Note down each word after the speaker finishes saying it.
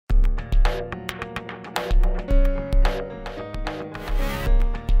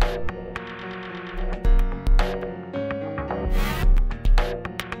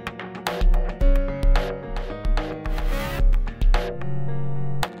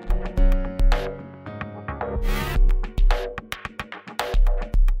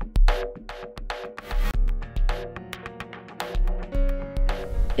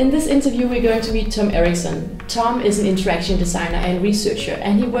In this interview, we're going to meet Tom Erickson. Tom is an interaction designer and researcher,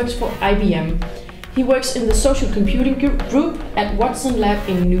 and he works for IBM. He works in the social computing group at Watson Lab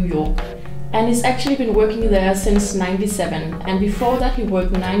in New York, and he's actually been working there since '97, and before that he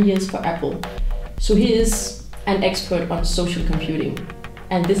worked 9 years for Apple. So he is an expert on social computing,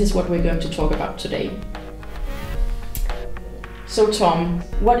 and this is what we're going to talk about today. So Tom,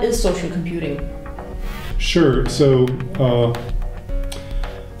 what is social computing? Sure. So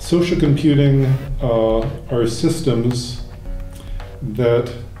social computing are systems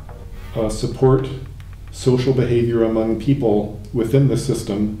that support social behavior among people within the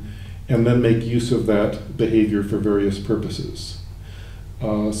system and then make use of that behavior for various purposes.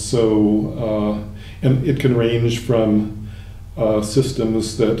 And it can range from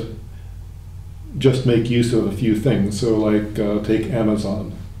systems that just make use of a few things. So like take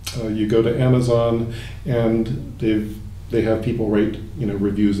Amazon. You go to Amazon and they have people write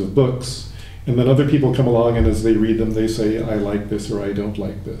reviews of books, and then other people come along and as they read them they say, I like this or I don't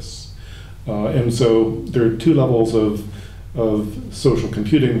like this. And so there are two levels of social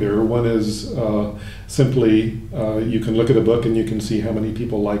computing there. One is simply you can look at a book and you can see how many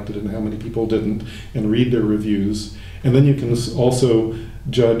people liked it and how many people didn't and read their reviews. And then you can also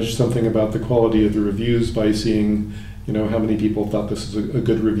judge something about the quality of the reviews by seeing how many people thought this is a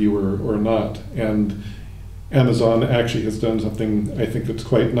good review or not. And Amazon actually has done something I think that's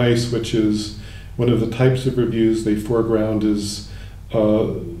quite nice, which is one of the types of reviews they foreground is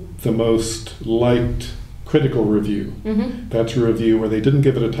the most liked critical review. Mm-hmm. That's a review where they didn't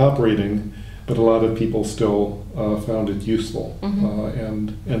give it a top rating, but a lot of people still found it useful.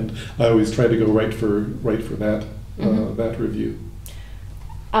 Mm-hmm. And I always try to go right for that mm-hmm. That review.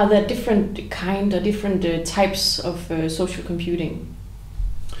 Are there different types of social computing?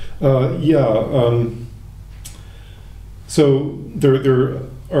 So there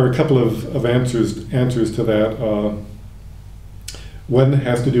are a couple of answers to that. One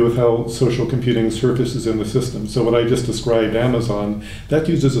has to do with how social computing surfaces in the system. So what I just described, Amazon, that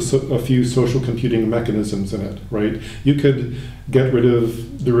uses a few social computing mechanisms in it, right? You could get rid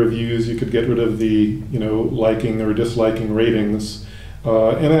of the reviews, you could get rid of the liking or disliking ratings,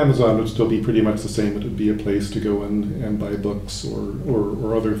 and Amazon would still be pretty much the same. It would be a place to go and buy books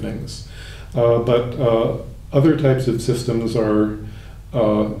or other things. But other types of systems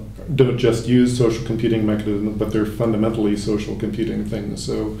don't just use social computing mechanisms, but they're fundamentally social computing things.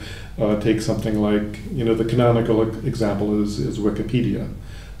 So take something like, the canonical example is Wikipedia,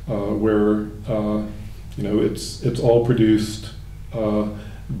 where it's all produced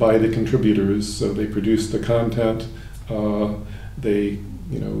by the contributors. So they produce the content, they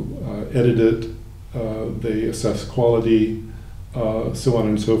edit it, they assess quality, so on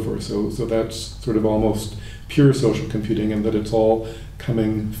and so forth. So that's sort of almost pure social computing in that it's all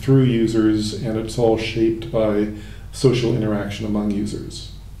coming through users and it's all shaped by social interaction among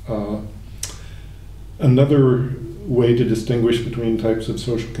users. Another way to distinguish between types of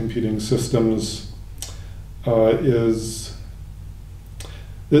social computing systems is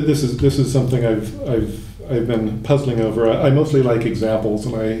this is something I've been puzzling over. I mostly like examples,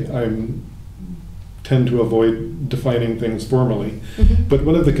 and I tend to avoid defining things formally. Mm-hmm. But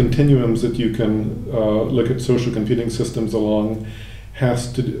one of the continuums that you can look at social computing systems along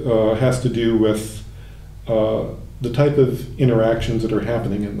has to do with the type of interactions that are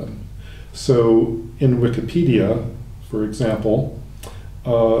happening in them. So in Wikipedia, for example,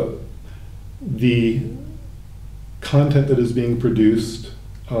 the content that is being produced,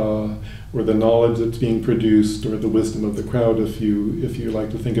 or the knowledge that's being produced, or the wisdom of the crowd, if you like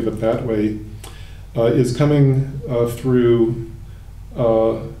to think of it that way, is coming through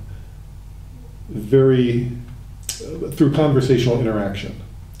through conversational interaction,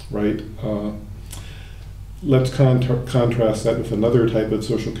 right? Let's contrast that with another type of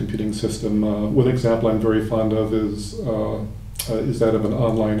social computing system. One example I'm very fond of is that of an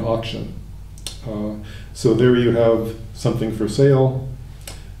online auction. So there you have something for sale.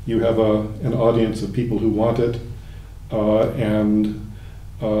 You have an audience of people who want it, and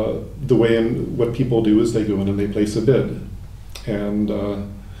the way what people do is they go in and they place a bid, and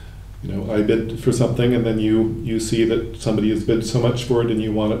I bid for something, and then you see that somebody has bid so much for it and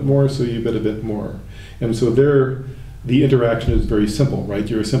you want it more, so you bid a bit more. And so there, the interaction is very simple, right?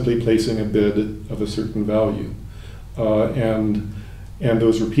 You're simply placing a bid of a certain value, and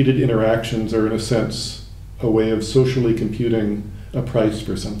those repeated interactions are in a sense a way of socially computing a price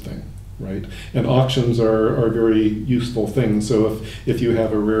for something, right? And auctions are very useful things. So if you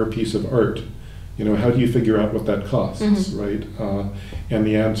have a rare piece of art, how do you figure out what that costs, mm-hmm. right? And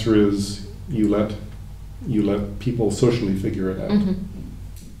the answer is you let people socially figure it out. Mm-hmm.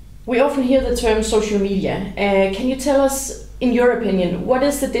 We often hear the term social media. Can you tell us, in your opinion, what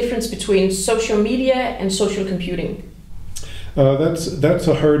is the difference between social media and social computing? That's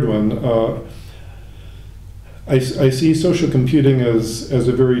a hard one. I see social computing as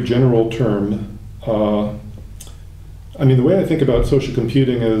a very general term. I mean, the way I think about social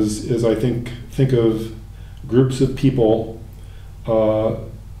computing is I think of groups of people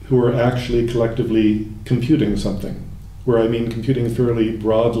who are actually collectively computing something. Where I mean computing fairly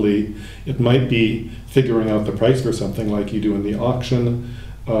broadly, it might be figuring out the price for something like you do in the auction.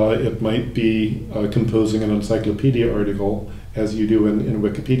 It might be composing an encyclopedia article as you do in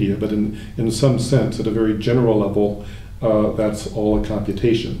Wikipedia, but in some sense, at a very general level, that's all a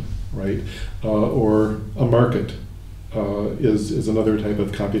computation, right? Or a market is another type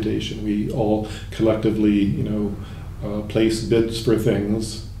of computation. We all collectively, place bids for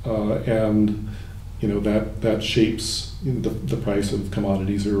things, and that shapes the price of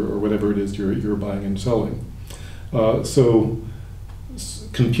commodities or whatever it is you're buying and selling. So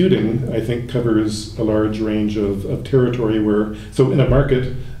computing, I think, covers a large range of territory so in a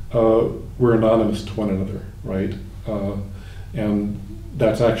market, we're anonymous to one another, right? And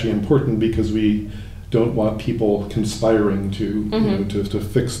that's actually important because we don't want people conspiring to, to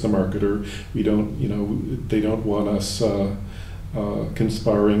fix the market, or they don't want us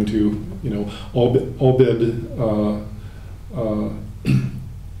conspiring to, all bid.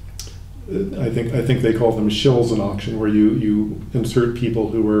 I think they call them shills in auction, where you insert people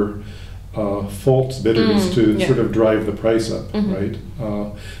who are false bidders to sort of drive the price up, right?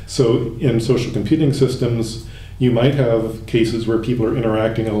 So in social computing systems, you might have cases where people are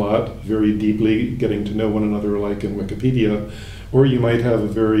interacting a lot, very deeply, getting to know one another, like in Wikipedia, or you might have a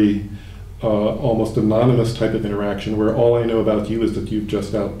very almost anonymous type of interaction where all I know about you is that you've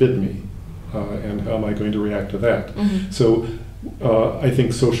just outbid me, and how am I going to react to that? So I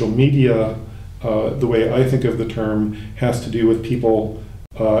think social media, the way I think of the term, has to do with people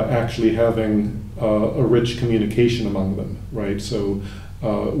actually having a rich communication among them, right? So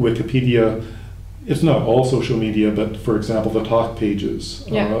Wikipedia, it's not all social media, but for example, the talk pages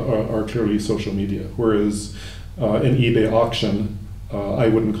are clearly social media, whereas an eBay auction, I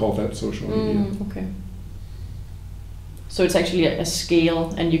wouldn't call that social media. Okay. So it's actually a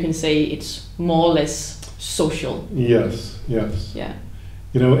scale, and you can say it's more or less social. Yes. Yeah.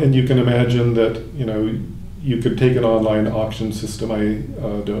 And you can imagine that, you could take an online auction system. I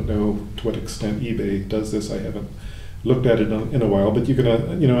don't know to what extent eBay does this. I haven't looked at it in a while, but you can,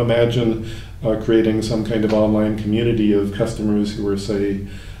 imagine creating some kind of online community of customers who are, say,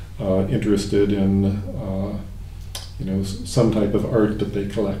 interested in, some type of art that they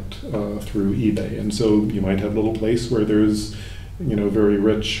collect through eBay. And so you might have a little place where there's, very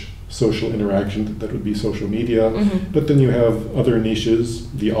rich social interaction that would be social media. But then you have other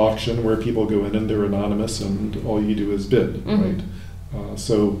niches, the auction, where people go in and they're anonymous and all you do is bid, right?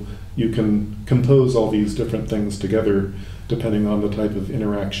 So you can compose all these different things together depending on the type of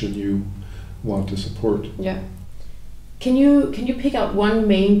interaction you want to support. Yeah. Can you pick out one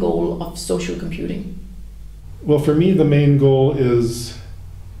main goal of social computing? Well, for me, the main goal is,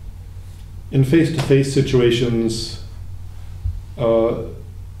 in face-to-face situations,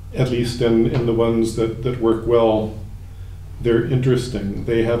 at least in the ones that work well, they're interesting.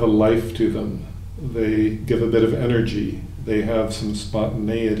 They have a life to them. They give a bit of energy. They have some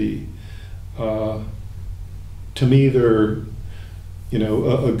spontaneity. To me, they're,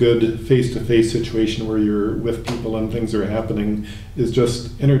 a good face-to-face situation where you're with people and things are happening is just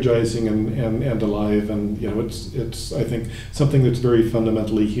energizing and alive. And, it's I think, something that's very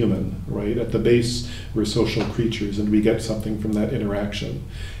fundamentally human, right? At the base, we're social creatures and we get something from that interaction.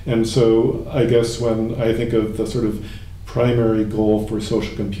 And so I guess when I think of the sort of primary goal for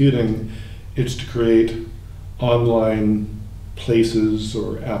social computing, it's to create online places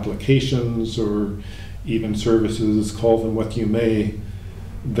or applications or even services, call them what you may,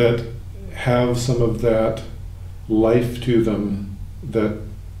 that have some of that life to them that,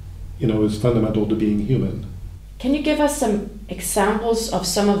 is fundamental to being human. Can you give us some examples of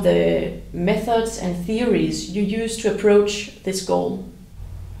some of the methods and theories you use to approach this goal?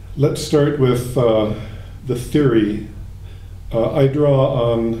 Let's start with the theory. I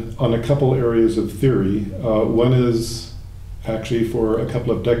draw on a couple areas of theory. One is, actually, for a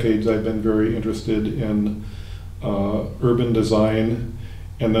couple of decades, I've been very interested in urban design,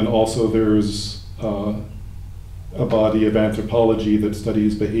 and then also there's a body of anthropology that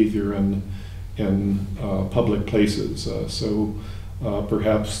studies behavior in public places. So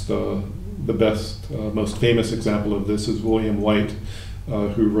perhaps the best, most famous example of this is William White,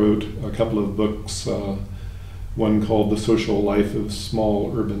 who wrote a couple of books one called The Social Life of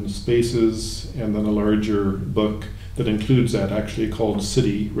Small Urban Spaces, and then a larger book that includes that, actually called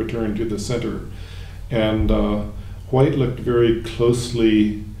City, Return to the Center. And White looked very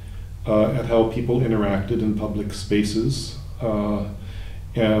closely at how people interacted in public spaces.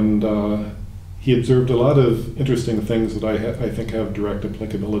 He observed a lot of interesting things that I think have direct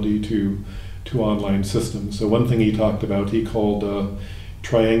applicability to online systems. So one thing he talked about, he called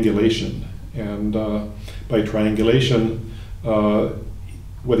triangulation. And by triangulation,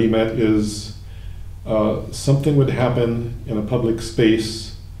 what he meant is something would happen in a public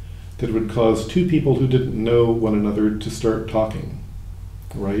space that would cause two people who didn't know one another to start talking,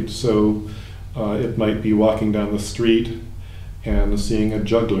 right? So it might be walking down the street and seeing a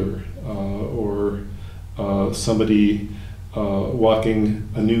juggler, or somebody walking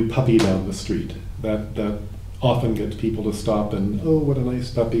a new puppy down the street. That often gets people to stop and, oh, what a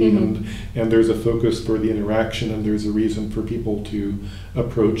nice puppy, and there's a focus for the interaction, and there's a reason for people to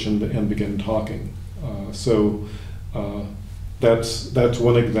approach and begin talking. So that's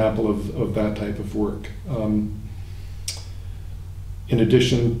one example of that type of work. In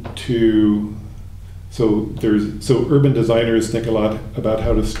addition to, so urban designers think a lot about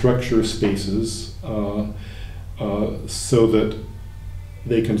how to structure spaces so that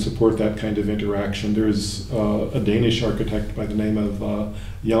they can support that kind of interaction. There's a Danish architect by the name of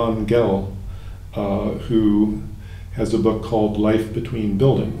Jan Gehl, who has a book called Life Between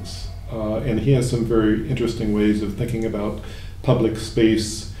Buildings. And he has some very interesting ways of thinking about public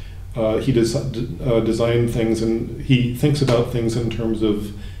space. He designed things, and he thinks about things in terms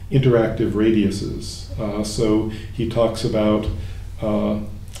of interactive radiuses. So he talks about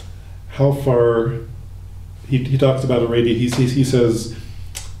how far, he talks about a radius. He says,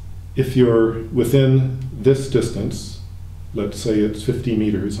 if you're within this distance, let's say it's 50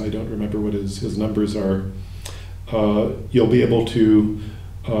 meters, I don't remember what his numbers are, you'll be able to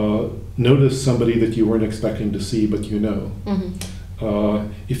notice somebody that you weren't expecting to see, but you know.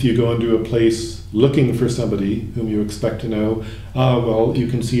 If you go into a place looking for somebody whom you expect to know, well, you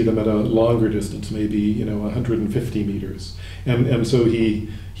can see them at a longer distance, maybe 150 meters. And so he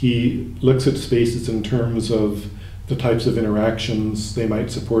looks at spaces in terms of the types of interactions they might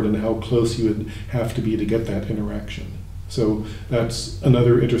support and how close you would have to be to get that interaction. So that's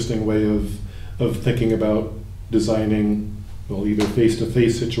another interesting way of thinking about designing, well, either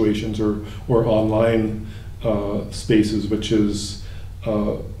face-to-face situations or online spaces, which is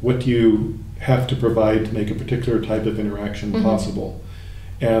what you have to provide to make a particular type of interaction possible.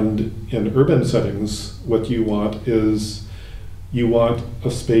 And in urban settings, what you want is you want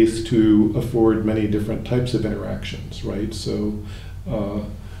a space to afford many different types of interactions, right? So a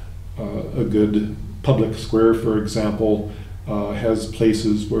good public square, for example, has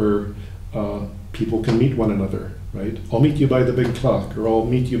places where people can meet one another, right? I'll meet you by the big clock, or I'll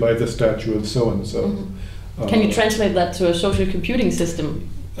meet you by the statue of so-and-so. Can you translate that to a social computing system?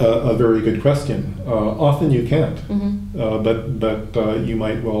 A very good question. Often you can't, but you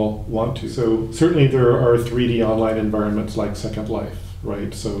might well want to. So certainly there are 3D online environments like Second Life,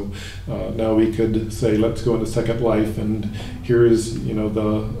 right? So now we could say, let's go into Second Life, and here's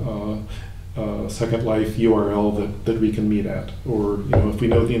the Second Life URL that we can meet at. Or if we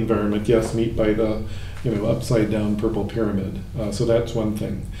know the environment, yes, meet by the upside down purple pyramid. So that's one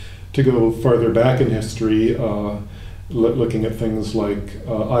thing. To go farther back in history, looking at things like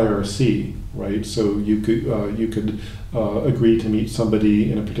IRC, right? So you could agree to meet somebody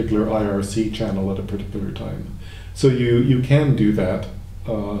in a particular IRC channel at a particular time. So you can do that,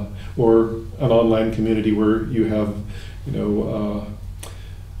 or an online community where you have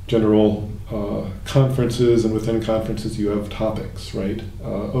general conferences, and within conferences you have topics, right?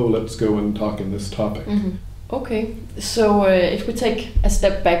 Oh, let's go and talk in this topic. Okay, so if we take a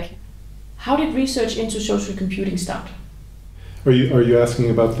step back, how did research into social computing start? Are you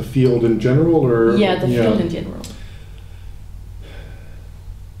asking about the field in general, or? Yeah, the field in general.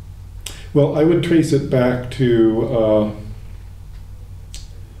 Well, I would trace it back to,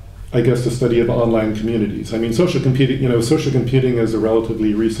 I guess, the study of online communities. I mean, social computing is a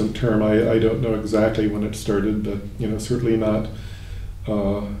relatively recent term. I don't know exactly when it started, but certainly not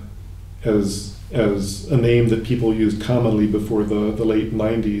as a name that people used commonly before the late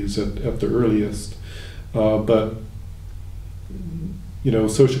 90s at the earliest. But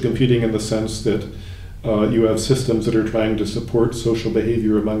social computing in the sense that you have systems that are trying to support social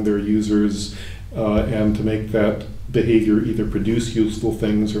behavior among their users and to make that behavior either produce useful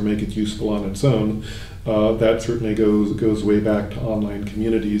things or make it useful on its own. That certainly goes way back to online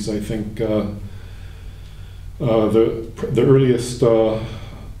communities. I think the earliest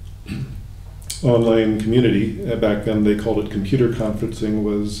online community, back then they called it computer conferencing,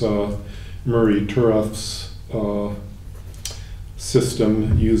 was Murray Turoff's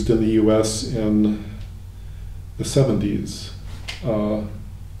system used in the US in the 70s.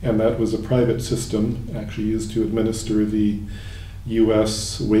 And that was a private system actually used to administer the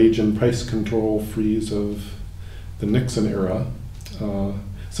US wage and price control freeze of the Nixon era.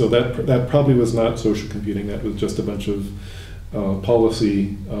 So that probably was not social computing. That was just a bunch of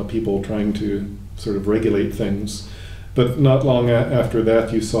policy people trying to sort of regulate things. But not long after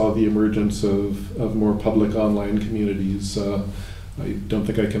that, you saw the emergence of more public online communities. I don't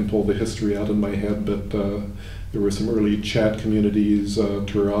think I can pull the history out in my head, but there were some early chat communities.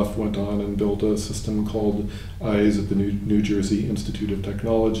 Turoff went on and built a system called EYES at the New Jersey Institute of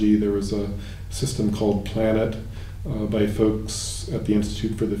Technology. There was a system called Planet by folks at the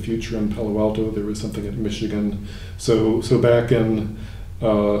Institute for the Future in Palo Alto. There was something at Michigan. So back in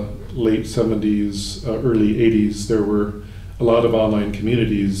late 70s, early 80s, there were a lot of online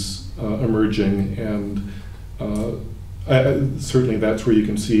communities emerging, and certainly that's where you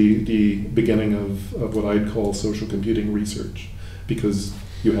can see the beginning of what I'd call social computing research, because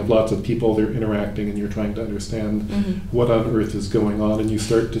you have lots of people, they're interacting, and you're trying to understand what on earth is going on, and you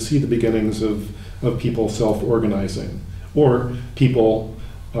start to see the beginnings of people self-organizing, or people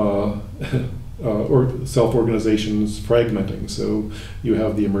or self-organizations fragmenting. So you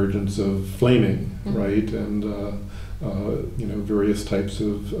have the emergence of flaming, right, and various types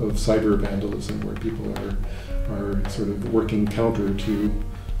of cyber vandalism, where people are sort of working counter to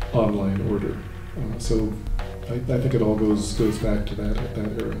online order. So I think it all goes back to that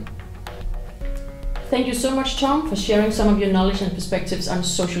era. Thank you so much, Tom, for sharing some of your knowledge and perspectives on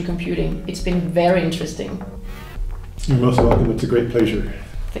social computing. It's been very interesting. You're most welcome. It's a great pleasure.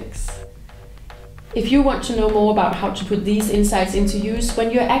 Thanks. If you want to know more about how to put these insights into use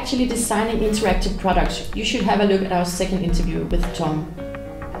when you're actually designing interactive products, you should have a look at our second interview with Tom.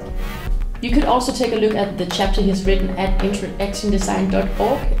 You could also take a look at the chapter he's written at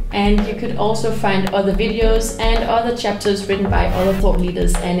interactiondesign.org, and you could also find other videos and other chapters written by other thought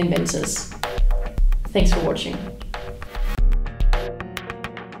leaders and inventors. Thanks for watching.